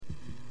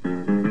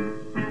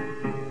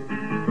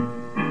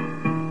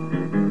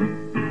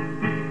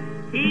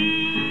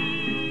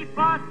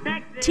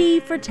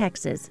T for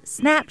Texas,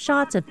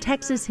 snapshots of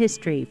Texas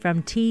history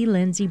from T.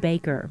 Lindsay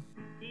Baker.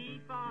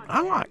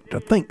 I like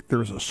to think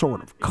there's a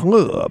sort of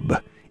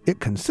club. It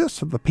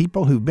consists of the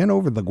people who've been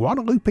over the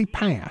Guadalupe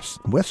Pass,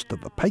 west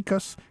of the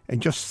Pecos,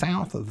 and just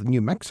south of the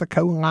New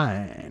Mexico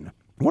line.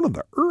 One of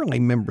the early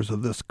members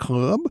of this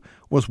club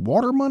was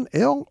Waterman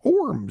L.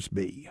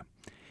 Ormsby.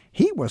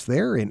 He was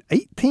there in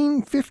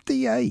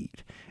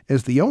 1858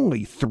 as the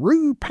only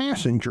through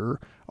passenger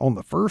on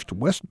the first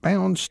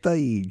westbound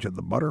stage of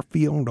the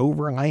Butterfield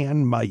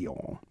Overland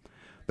Mail.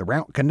 The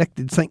route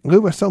connected St.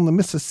 Louis on the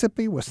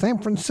Mississippi with San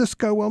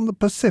Francisco on the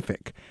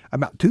Pacific,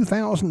 about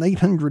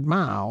 2,800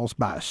 miles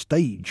by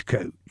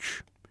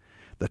stagecoach.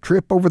 The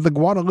trip over the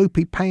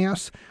Guadalupe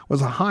Pass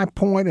was a high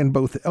point in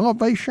both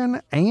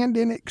elevation and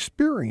in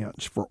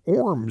experience for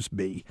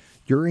Ormsby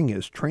during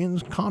his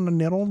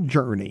transcontinental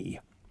journey.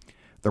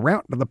 The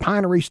route to the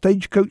Pinery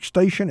Stagecoach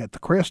Station at the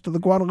crest of the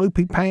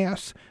Guadalupe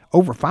Pass,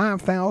 over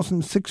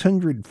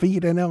 5,600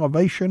 feet in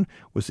elevation,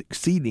 was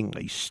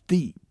exceedingly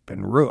steep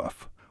and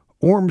rough.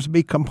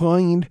 Ormsby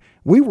complained,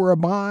 "We were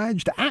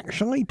obliged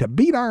actually to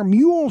beat our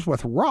mules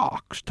with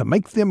rocks to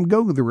make them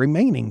go the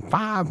remaining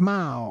 5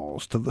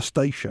 miles to the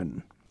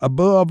station.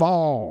 Above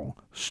all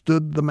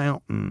stood the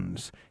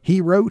mountains."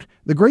 He wrote,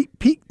 "The great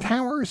peak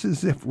towers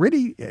as if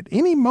ready at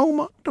any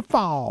moment to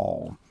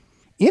fall."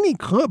 Any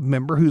club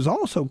member who's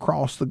also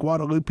crossed the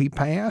Guadalupe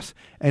Pass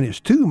and is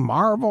too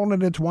marveled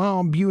at its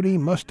wild beauty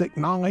must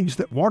acknowledge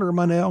that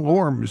Waterman L.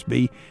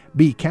 Ormsby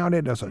be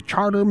counted as a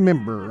charter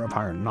member of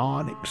our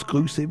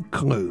non-exclusive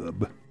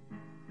club.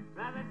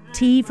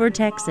 T for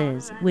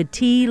Texas with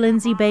T.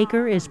 Lindsay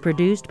Baker is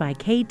produced by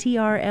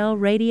KTRL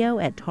Radio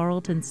at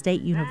Tarleton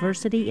State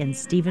University in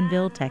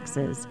Stephenville,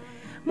 Texas.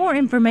 More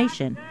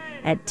information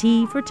at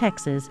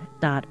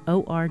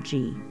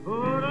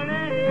tfortexas.org.